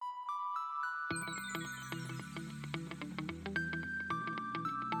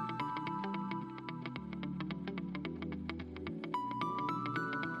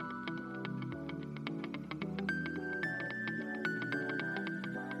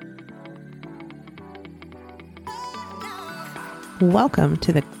Welcome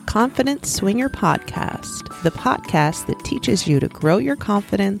to the Confident Swinger Podcast, the podcast that teaches you to grow your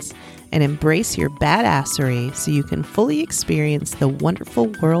confidence and embrace your badassery so you can fully experience the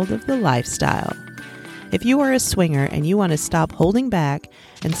wonderful world of the lifestyle. If you are a swinger and you want to stop holding back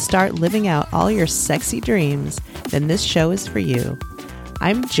and start living out all your sexy dreams, then this show is for you.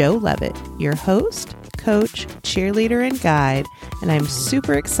 I'm Jo Levitt, your host, coach, cheerleader, and guide, and I'm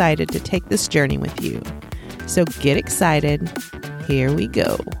super excited to take this journey with you. So get excited. Here we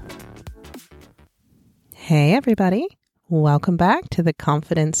go. Hey, everybody. Welcome back to the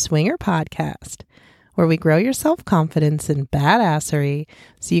Confident Swinger Podcast, where we grow your self-confidence and badassery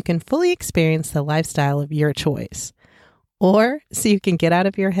so you can fully experience the lifestyle of your choice, or so you can get out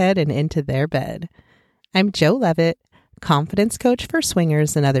of your head and into their bed. I'm Jo Levitt, confidence coach for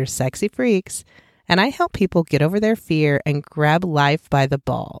swingers and other sexy freaks, and I help people get over their fear and grab life by the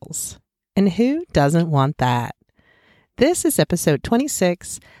balls. And who doesn't want that? This is episode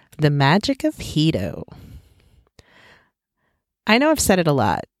 26, The Magic of Hedo. I know I've said it a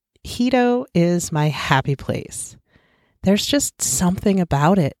lot. Hedo is my happy place. There's just something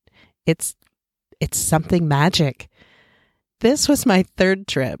about it. It's something magic. This was my third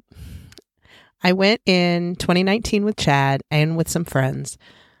trip. I went in 2019 with Chad and with some friends.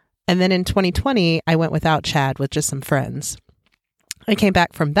 And then in 2020, I went without Chad with just some friends. I came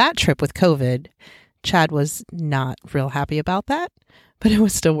back from that trip with COVID. Chad was not real happy about that, but it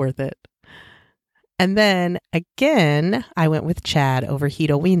was still worth it. And then again, I went with Chad over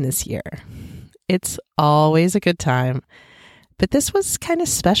Hedoween this year. It's always a good time, but this was kind of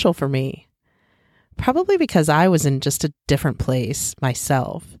special for me. Probably because I was in just a different place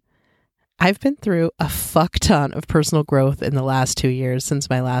myself. I've been through a fuck ton of personal growth in the last 2 years since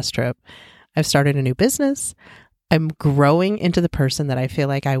my last trip. I've started a new business. I'm growing into the person that I feel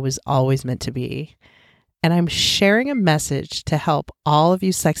like I was always meant to be. And I'm sharing a message to help all of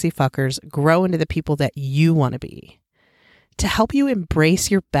you sexy fuckers grow into the people that you want to be. To help you embrace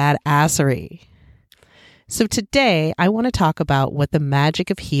your badassery. So today, I want to talk about what the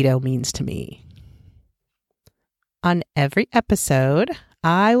magic of Hedo means to me. On every episode,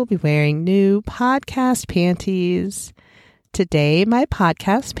 I will be wearing new podcast panties. Today, my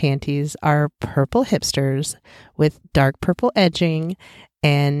podcast panties are purple hipsters with dark purple edging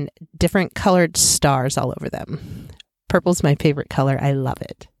and different colored stars all over them. Purple's my favorite color. I love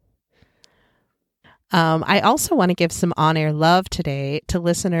it. I also want to give some on-air love today to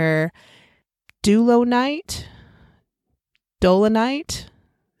listener Dolonite.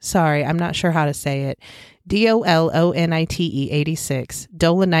 Sorry, I'm not sure how to say it. DOLONITE 86,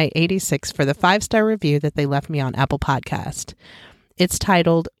 Dolonite 86 for the 5-star review that they left me on Apple Podcast. It's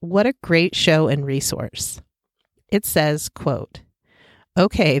titled, "What a Great Show and Resource." It says, quote,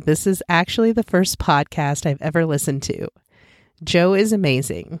 "Okay, this is actually the first podcast I've ever listened to. Jo is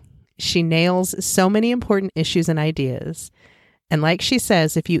amazing. She nails so many important issues and ideas. And like she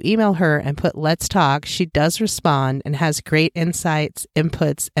says, if you email her and put 'let's talk,' she does respond and has great insights,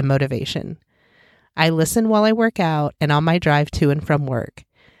 inputs, and motivation. I listen while I work out and on my drive to and from work.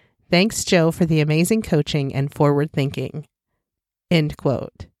 Thanks, Jo, for the amazing coaching and forward thinking." End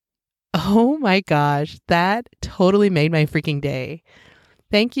quote. Oh my gosh, that totally made my freaking day.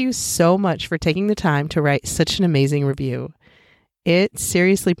 Thank you so much for taking the time to write such an amazing review. It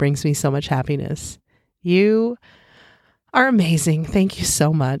seriously brings me so much happiness. You are amazing. Thank you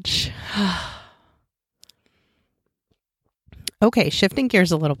so much. Okay, shifting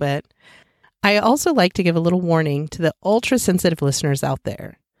gears a little bit. I also like to give a little warning to the ultra-sensitive listeners out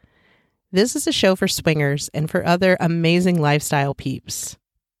there. This is a show for swingers and for other amazing lifestyle peeps.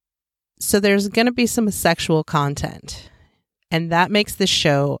 So there's going to be some sexual content, and that makes this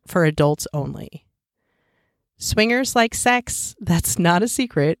show for adults only. Swingers like sex, that's not a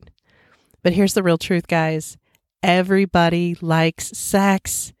secret. But here's the real truth, guys. Everybody likes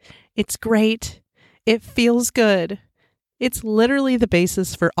sex. It's great. It feels good. It's literally the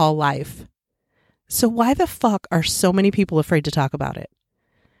basis for all life. So why the fuck are so many people afraid to talk about it?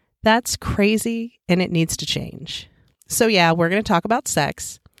 That's crazy, and it needs to change. So yeah, we're going to talk about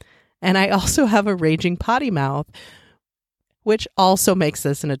sex. And I also have a raging potty mouth, which also makes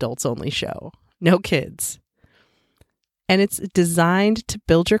this an adults-only show. No kids. And it's designed to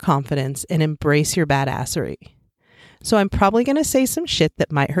build your confidence and embrace your badassery. So I'm probably going to say some shit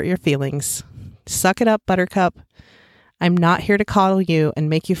that might hurt your feelings. Suck it up, buttercup. I'm not here to coddle you and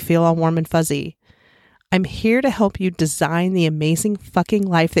make you feel all warm and fuzzy. I'm here to help you design the amazing fucking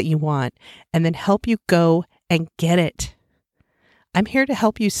life that you want and then help you go and get it. I'm here to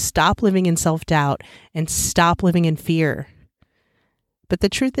help you stop living in self-doubt and stop living in fear. But the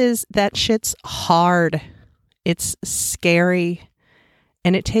truth is that shit's hard. It's scary.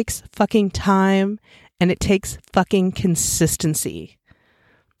 And it takes fucking time, and it takes fucking consistency.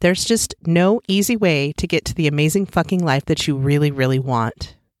 There's just no easy way to get to the amazing fucking life that you really, really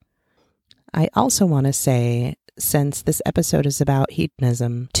want. I also want to say, since this episode is about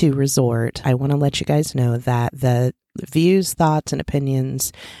hedonism to resort, I want to let you guys know that the views, thoughts, and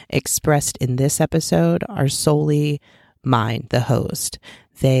opinions expressed in this episode are solely mine, the host.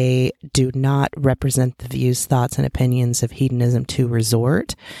 They do not represent the views, thoughts, and opinions of Hedonism to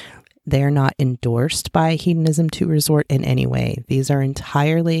Resort. They are not endorsed by Hedonism to Resort in any way. These are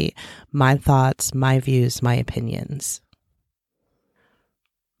entirely my thoughts, my views, my opinions.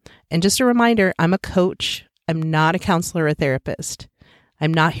 And just a reminder, I'm a coach. I'm not a counselor or therapist.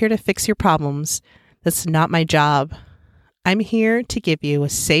 I'm not here to fix your problems. That's not my job. I'm here to give you a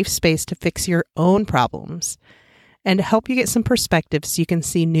safe space to fix your own problems and to help you get some perspective so you can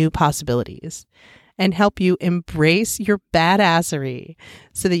see new possibilities and help you embrace your badassery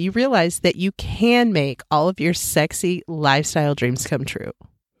so that you realize that you can make all of your sexy lifestyle dreams come true.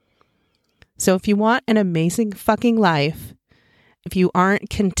 So if you want an amazing fucking life, if you aren't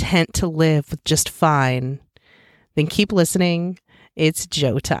content to live with just fine, then keep listening. It's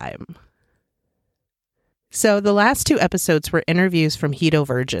Joe time. So the last 2 episodes were interviews from Hedo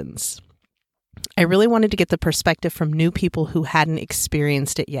virgins. I really wanted to get the perspective from new people who hadn't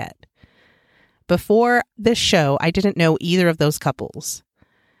experienced it yet. Before this show, I didn't know either of those couples.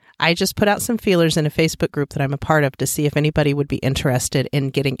 I just put out some feelers in a Facebook group that I'm a part of to see if anybody would be interested in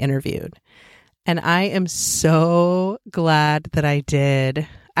getting interviewed. And I am so glad that I did.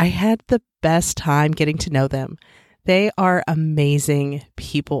 I had the best time getting to know them. They are amazing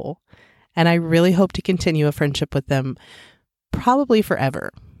people. And I really hope to continue a friendship with them, probably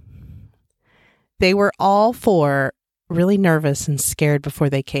forever. They were all 4 really nervous and scared before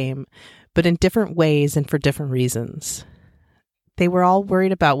they came, but in different ways and for different reasons. They were all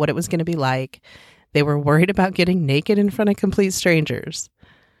worried about what it was going to be like. They were worried about getting naked in front of complete strangers.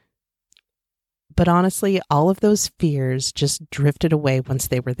 But honestly, all of those fears just drifted away once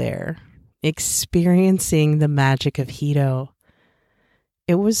they were there, experiencing the magic of Hedo.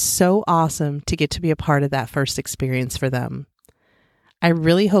 It was so awesome to get to be a part of that first experience for them. I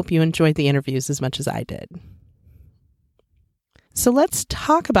really hope you enjoyed the interviews as much as I did. So let's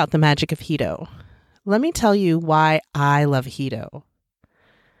talk about the magic of Hedo. Let me tell you why I love Hedo.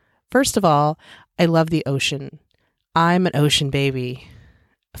 First of all, I love the ocean. I'm an ocean baby.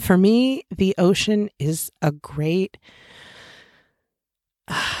 For me, the ocean is a great,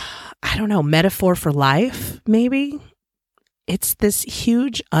 metaphor for life, maybe. It's this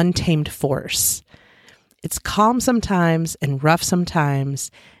huge untamed force. It's calm sometimes and rough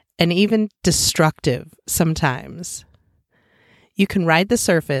sometimes and even destructive sometimes. You can ride the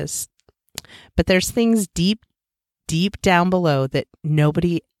surface, but there's things deep down below that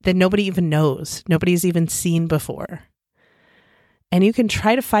nobody even knows. Nobody's even seen before. And you can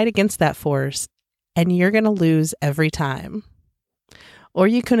try to fight against that force and you're going to lose every time. Or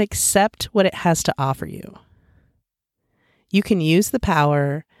you can accept what it has to offer you. You can use the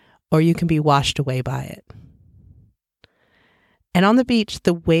power or you can be washed away by it. And on the beach,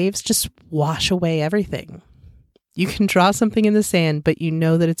 the waves just wash away everything. You can draw something in the sand, but you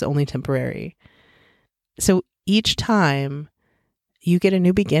know that it's only temporary. So each time you get a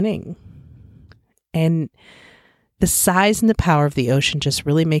new beginning. And the size and the power of the ocean just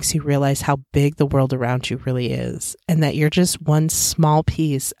really makes you realize how big the world around you really is. And that you're just one small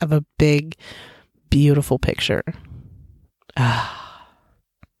piece of a big, beautiful picture.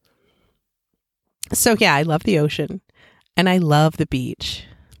 So yeah, I love the ocean and I love the beach.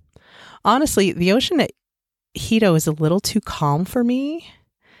 Honestly, the ocean at Hedo is a little too calm for me.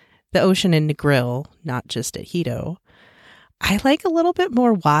 The ocean in Negril, not just at Hedo. I like a little bit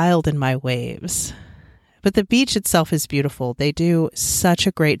more wild in my waves. But the beach itself is beautiful. They do such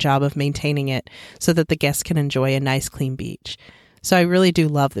a great job of maintaining it so that the guests can enjoy a nice, clean beach. So I really do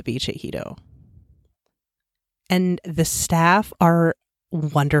love the beach at Hedo. And the staff are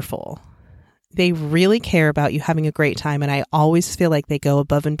wonderful. They really care about you having a great time, and I always feel like they go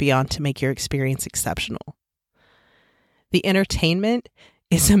above and beyond to make your experience exceptional. The entertainment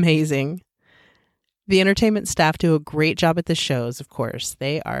is amazing. The entertainment staff do a great job at the shows, of course.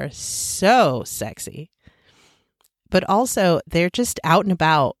 They are so sexy. But also, they're just out and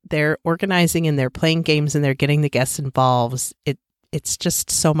about. They're organizing and they're playing games and they're getting the guests involved. It's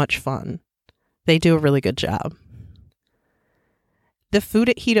just so much fun. They do a really good job. The food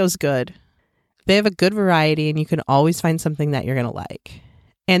at Hedo's good. They have a good variety and you can always find something that you're going to like.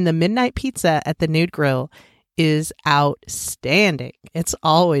 And the midnight pizza at the Nude Grill is outstanding. It's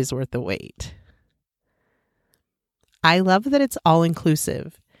always worth the wait. I love that it's all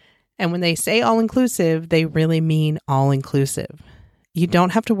inclusive. And when they say all inclusive, they really mean all inclusive. You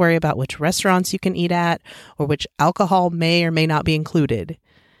don't have to worry about which restaurants you can eat at or which alcohol may or may not be included.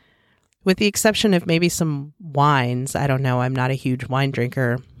 With the exception of maybe some wines. I don't know. I'm not a huge wine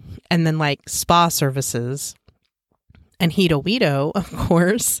drinker. And then like spa services and Hedo, of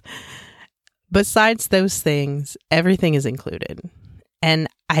course. Besides those things, everything is included. And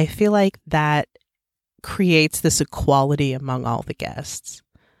I feel like that creates this equality among all the guests.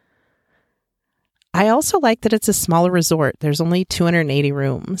 I also like that it's a smaller resort. There's only 280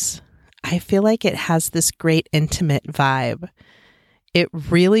 rooms. I feel like it has this great intimate vibe. It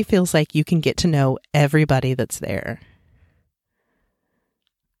really feels like you can get to know everybody that's there.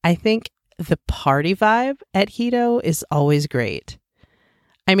 I think the party vibe at Hedo is always great.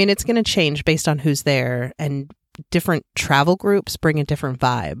 I mean, it's going to change based on who's there, and different travel groups bring a different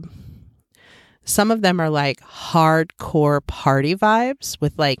vibe. Some of them are like hardcore party vibes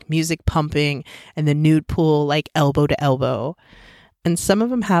with like music pumping and the nude pool like elbow to elbow. And some of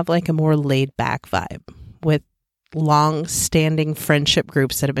them have like a more laid back vibe with long standing friendship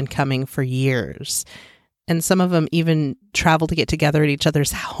groups that have been coming for years. And some of them even travel to get together at each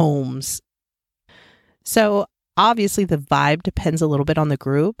other's homes. So obviously the vibe depends a little bit on the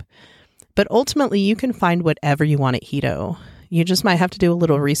group, but ultimately you can find whatever you want at Hedo. You just might have to do a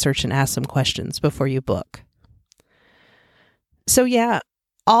little research and ask some questions before you book. So yeah,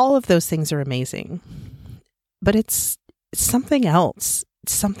 all of those things are amazing, but it's something else.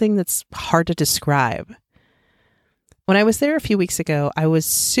 It's something that's hard to describe. When I was there a few weeks ago, I was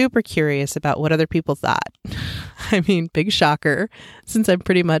super curious about what other people thought. I mean, big shocker, since I'm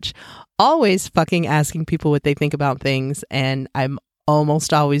pretty much always fucking asking people what they think about things, and I'm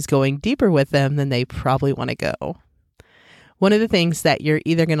almost always going deeper with them than they probably want to go. One of the things that you're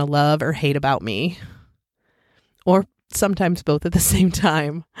either going to love or hate about me, or sometimes both at the same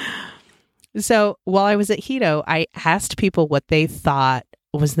time. So while I was at Hedo, I asked people what they thought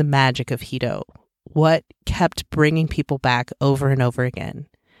was the magic of Hedo. What kept bringing people back over and over again?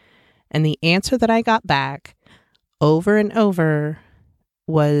 And the answer that I got back over and over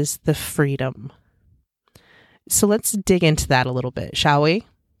was the freedom. So let's dig into that a little bit, shall we?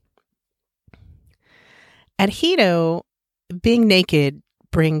 At Hedo, being naked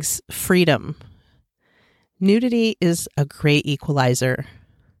brings freedom. Nudity is a great equalizer.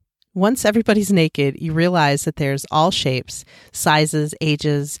 Once everybody's naked, you realize that there's all shapes, sizes,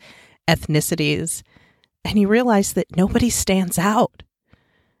 ages, ethnicities, and you realize that nobody stands out.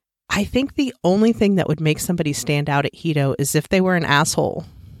 I think the only thing that would make somebody stand out at Hedo is if they were an asshole.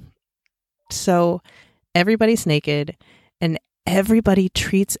 So everybody's naked and everybody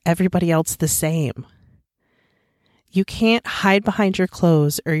treats everybody else the same. You can't hide behind your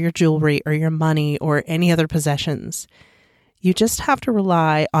clothes or your jewelry or your money or any other possessions. You just have to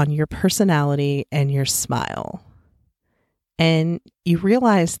rely on your personality and your smile. And you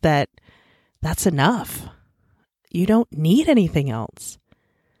realize that that's enough. You don't need anything else.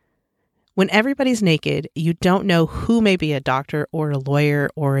 When everybody's naked, you don't know who may be a doctor or a lawyer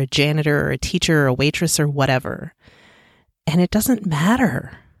or a janitor or a teacher or a waitress or whatever. And it doesn't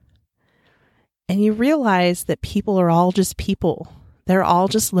matter. And you realize that people are all just people. They're all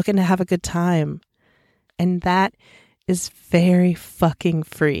just looking to have a good time. And that is very fucking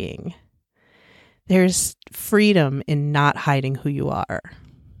freeing. There's freedom in not hiding who you are.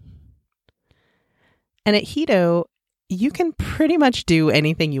 And at Hedo, you can pretty much do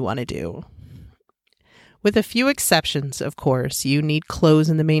anything you want to do. With a few exceptions, of course. You need clothes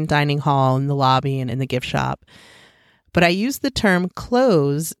in the main dining hall, in the lobby, and in the gift shop. But I use the term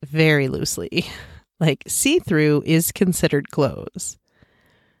clothes very loosely. Like, see-through is considered clothes.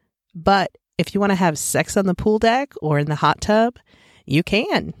 But if you want to have sex on the pool deck or in the hot tub, you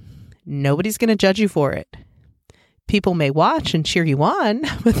can. Nobody's going to judge you for it. People may watch and cheer you on,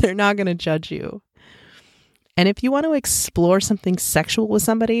 but they're not going to judge you. And if you want to explore something sexual with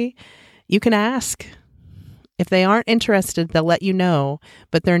somebody, you can ask. If they aren't interested, they'll let you know,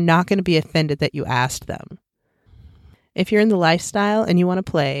 but they're not going to be offended that you asked them. If you're in the lifestyle and you want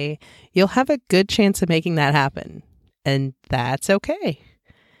to play, you'll have a good chance of making that happen. And that's okay.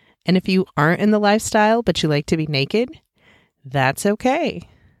 And if you aren't in the lifestyle, but you like to be naked, that's okay.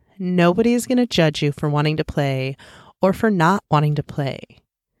 Nobody is going to judge you for wanting to play or for not wanting to play.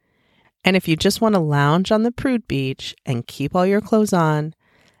 And if you just want to lounge on the prude beach and keep all your clothes on,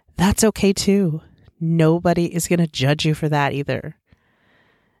 that's okay too. Nobody is going to judge you for that either.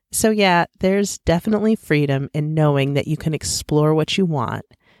 So yeah, there's definitely freedom in knowing that you can explore what you want,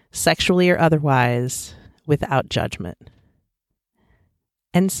 sexually or otherwise, without judgment.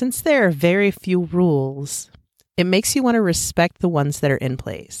 And since there are very few rules, It makes you want to respect the ones that are in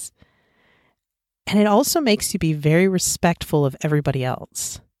place. And it also makes you be very respectful of everybody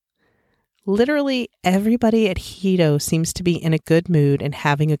else. Literally everybody at Hedo seems to be in a good mood and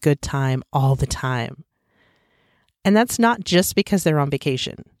having a good time all the time. And that's not just because they're on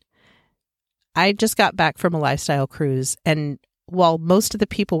vacation. I just got back from a lifestyle cruise, and while most of the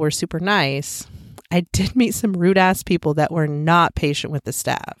people were super nice, I did meet some rude-ass people that were not patient with the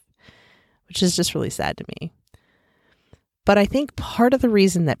staff, which is just really sad to me. But I think part of the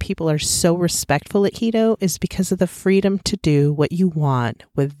reason that people are so respectful at Hedo is because of the freedom to do what you want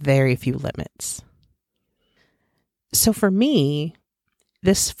with very few limits. So for me,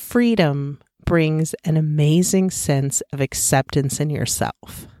 this freedom brings an amazing sense of acceptance in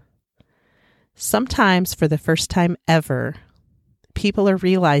yourself. Sometimes, for the first time ever, people are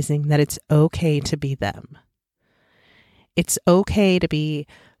realizing that it's okay to be them. It's okay to be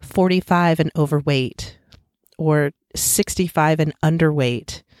 45 and overweight, or 65 and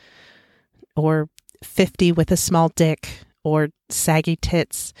underweight, or 50 with a small dick, or saggy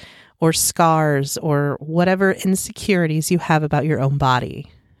tits, or scars, or whatever insecurities you have about your own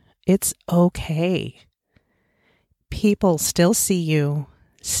body. It's okay. People still see you,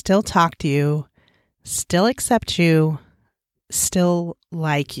 still talk to you, still accept you, still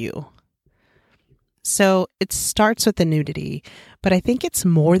like you. So it starts with the nudity, but I think it's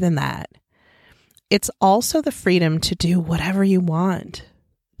more than that. It's also the freedom to do whatever you want.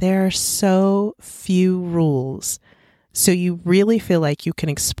 There are so few rules, so you really feel like you can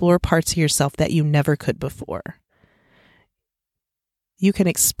explore parts of yourself that you never could before. You can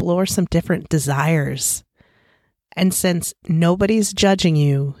explore some different desires. And since nobody's judging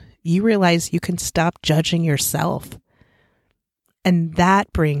you, you realize you can stop judging yourself. And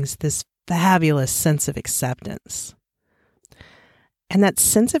that brings this fabulous sense of acceptance. And that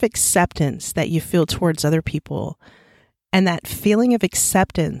sense of acceptance that you feel towards other people, and that feeling of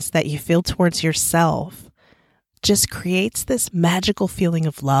acceptance that you feel towards yourself, just creates this magical feeling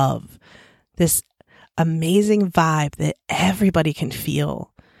of love, this amazing vibe that everybody can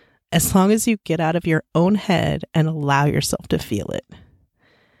feel, as long as you get out of your own head and allow yourself to feel it.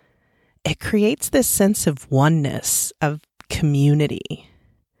 It creates this sense of oneness, of community.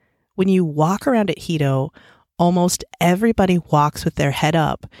 When you walk around at Hedo, almost everybody walks with their head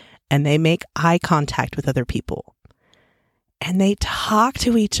up and they make eye contact with other people. And they talk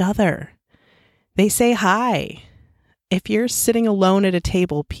to each other. They say hi. If you're sitting alone at a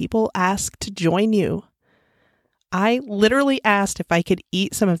table, people ask to join you. I literally asked if I could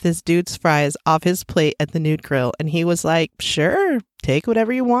eat some of this dude's fries off his plate at the Nude Grill, and he was like, sure, take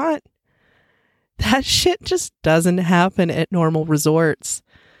whatever you want. That shit just doesn't happen at normal resorts,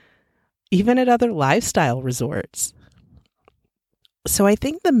 even at other lifestyle resorts. So I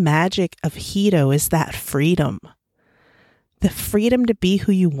think the magic of Hedo is that freedom. The freedom to be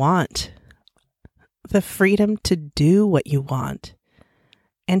who you want. The freedom to do what you want.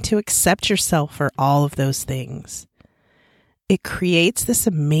 And to accept yourself for all of those things. It creates this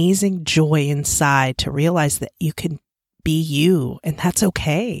amazing joy inside to realize that you can be you, and that's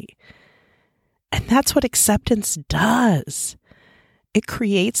okay. And that's what acceptance does. It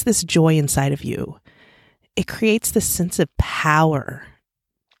creates this joy inside of you. It creates this sense of power.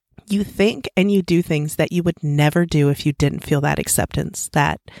 You think and you do things that you would never do if you didn't feel that acceptance,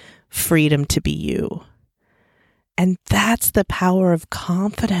 that freedom to be you. And that's the power of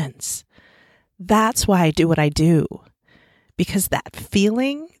confidence. That's why I do what I do. Because that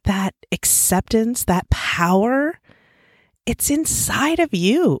feeling, that acceptance, that power, it's inside of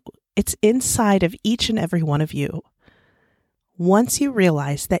you. It's inside of each and every one of you. Once you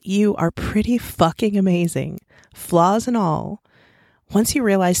realize that you are pretty fucking amazing, flaws and all, once you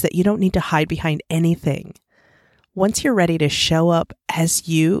realize that you don't need to hide behind anything, once you're ready to show up as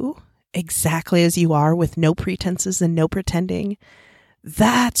you, exactly as you are, with no pretenses and no pretending,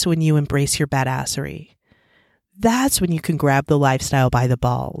 that's when you embrace your badassery. That's when you can grab the lifestyle by the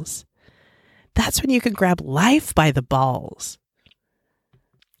balls. That's when you can grab life by the balls.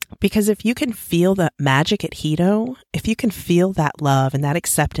 Because if you can feel that magic at Hedo, if you can feel that love and that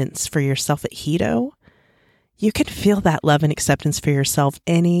acceptance for yourself at Hedo, you can feel that love and acceptance for yourself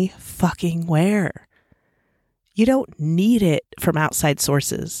any fucking where. You don't need it from outside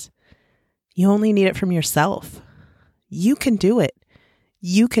sources. You only need it from yourself. You can do it.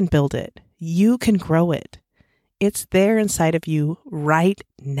 You can build it. You can grow it. It's there inside of you right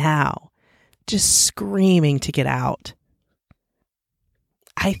now, just screaming to get out.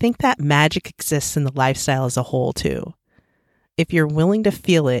 I think that magic exists in the lifestyle as a whole too, if you're willing to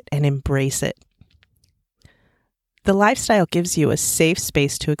feel it and embrace it. The lifestyle gives you a safe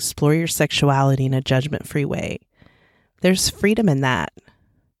space to explore your sexuality in a judgment-free way. There's freedom in that.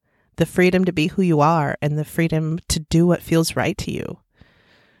 The freedom to be who you are and the freedom to do what feels right to you.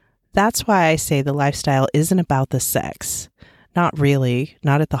 That's why I say the lifestyle isn't about the sex. Not really,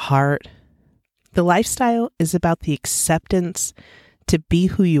 not at the heart. The lifestyle is about the acceptance to be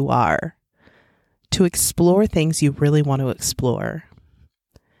who you are, to explore things you really want to explore,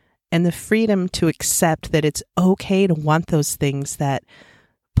 and the freedom to accept that it's okay to want those things that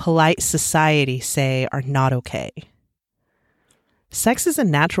polite society say are not okay. Sex is a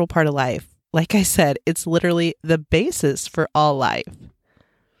natural part of life. Like I said, it's literally the basis for all life.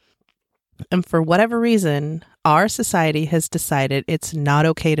 And for whatever reason, our society has decided it's not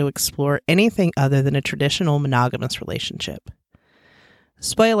okay to explore anything other than a traditional monogamous relationship.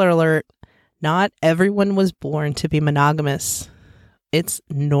 Spoiler alert, not everyone was born to be monogamous. It's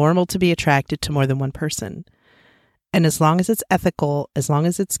normal to be attracted to more than one person. And as long as it's ethical, as long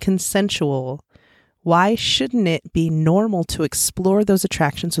as it's consensual, why shouldn't it be normal to explore those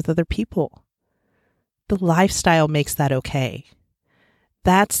attractions with other people? The lifestyle makes that okay.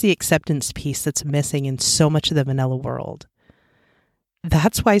 That's the acceptance piece that's missing in so much of the vanilla world.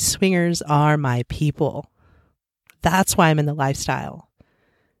 That's why swingers are my people. That's why I'm in the lifestyle.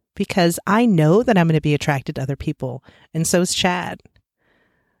 Because I know that I'm going to be attracted to other people, and so is Chad.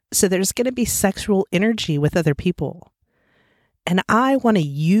 So there's going to be sexual energy with other people. And I want to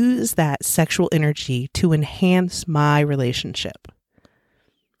use that sexual energy to enhance my relationship.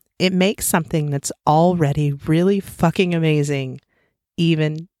 It makes something that's already really fucking amazing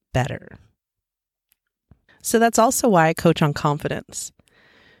even better. So that's also why I coach on confidence.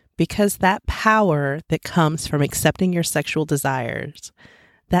 Because that power that comes from accepting your sexual desires,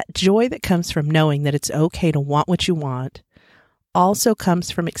 that joy that comes from knowing that it's okay to want what you want, also comes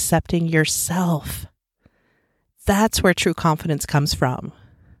from accepting yourself. That's where true confidence comes from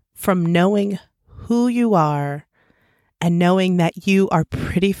knowing who you are and knowing that you are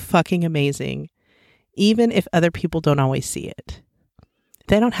pretty fucking amazing, even if other people don't always see it.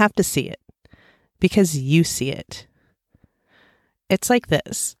 They don't have to see it because you see it. It's like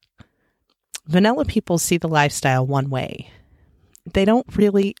this. Vanilla people see the lifestyle one way. They don't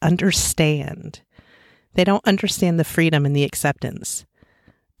really understand. They don't understand the freedom and the acceptance.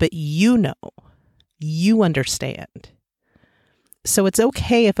 But you know, you understand. So it's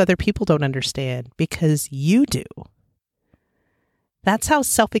okay if other people don't understand because you do. That's how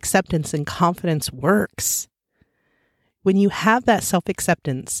self-acceptance and confidence works. When you have that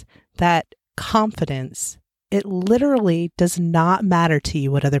self-acceptance, that confidence, it literally does not matter to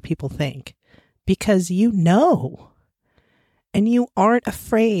you what other people think because you know. And you aren't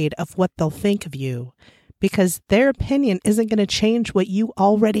afraid of what they'll think of you because their opinion isn't going to change what you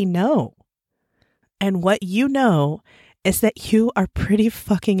already know. And what you know is that you are pretty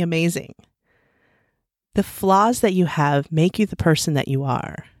fucking amazing. The flaws that you have make you the person that you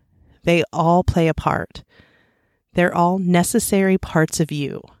are. They all play a part. They're all necessary parts of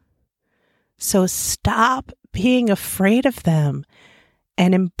you. So stop being afraid of them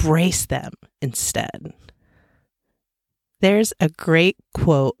and embrace them instead. There's a great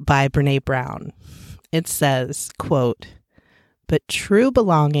quote by Brené Brown. It says, quote, "But true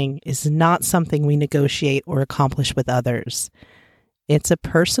belonging is not something we negotiate or accomplish with others. It's a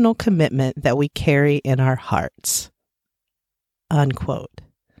personal commitment that we carry in our hearts." Unquote.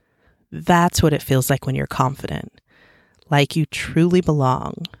 That's what it feels like when you're confident. Like you truly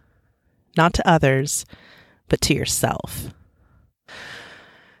belong. Not to others, but to yourself.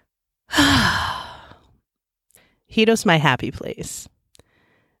 Hedo's my happy place.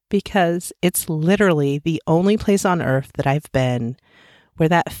 Because it's literally the only place on earth that I've been where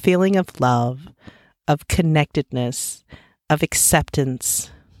that feeling of love, of connectedness, of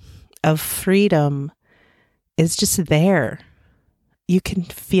acceptance, of freedom is just there. You can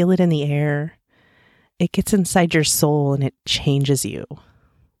feel it in the air. It gets inside your soul and it changes you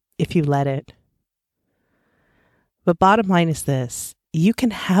if you let it. But bottom line is this: you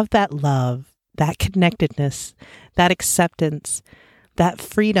can have that love, that connectedness, that acceptance, that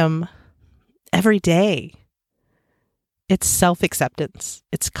freedom every day. It's self-acceptance.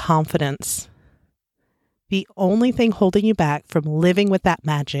 It's confidence. The only thing holding you back from living with that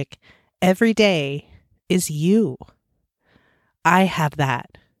magic every day is you. I have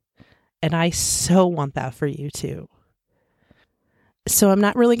that. And I so want that for you too. So I'm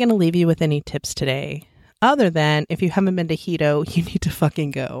not really going to leave you with any tips today, other than if you haven't been to Hedo, you need to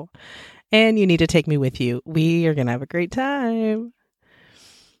fucking go. And you need to take me with you. We are going to have a great time.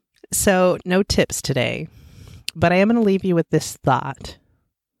 So no tips today, but I am going to leave you with this thought.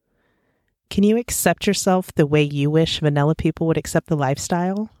 Can you accept yourself the way you wish vanilla people would accept the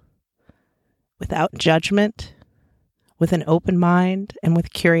lifestyle? Without judgment, with an open mind, and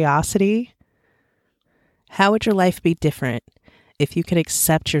with curiosity? How would your life be different if you could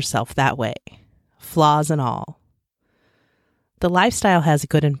accept yourself that way, flaws and all? The lifestyle has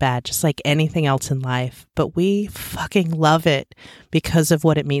good and bad, just like anything else in life, but we fucking love it because of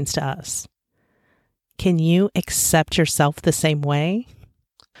what it means to us. Can you accept yourself the same way?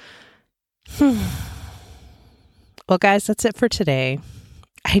 Well, guys, that's it for today.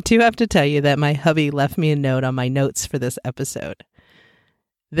 I do have to tell you that my hubby left me a note on my notes for this episode.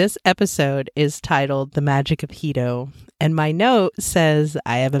 This episode is titled The Magic of Hedo, and my note says,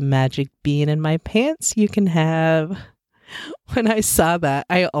 I have a magic bean in my pants you can have. When I saw that,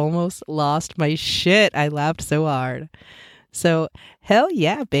 I almost lost my shit. I laughed so hard. So, hell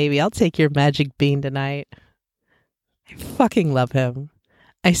yeah, baby, I'll take your magic bean tonight. I fucking love him.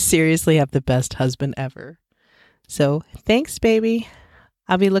 I seriously have the best husband ever. So, thanks, baby.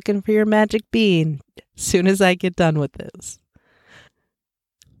 I'll be looking for your magic bean as soon as I get done with this.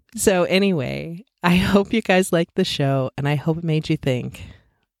 So anyway, I hope you guys liked the show, and I hope it made you think.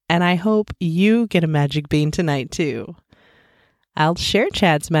 And I hope you get a magic bean tonight, too. I'll share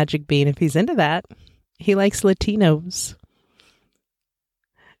Chad's magic bean if he's into that. He likes Latinos.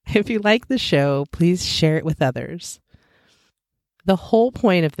 If you like the show, please share it with others. The whole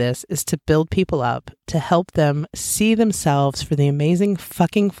point of this is to build people up, to help them see themselves for the amazing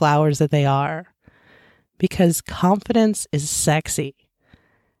fucking flowers that they are. Because confidence is sexy.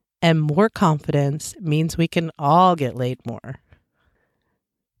 And more confidence means we can all get laid more.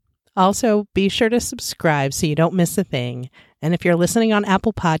 Also, be sure to subscribe so you don't miss a thing. And if you're listening on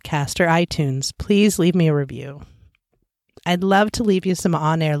Apple Podcast or iTunes, please leave me a review. I'd love to leave you some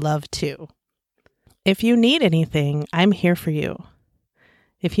on-air love too. If you need anything, I'm here for you.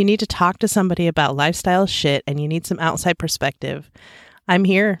 If you need to talk to somebody about lifestyle shit and you need some outside perspective, I'm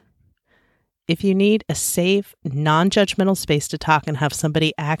here. If you need a safe, non-judgmental space to talk and have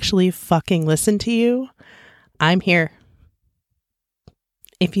somebody actually fucking listen to you, I'm here.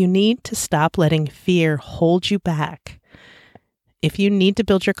 If you need to stop letting fear hold you back, if you need to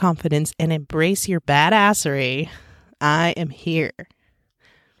build your confidence and embrace your badassery, I am here.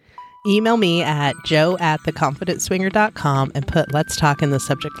 Email me at joe@theconfidentswinger.com and put "Let's Talk" in the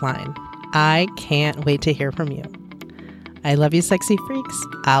subject line. I can't wait to hear from you. I love you, sexy freaks.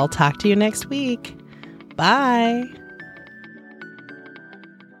 I'll talk to you next week. Bye.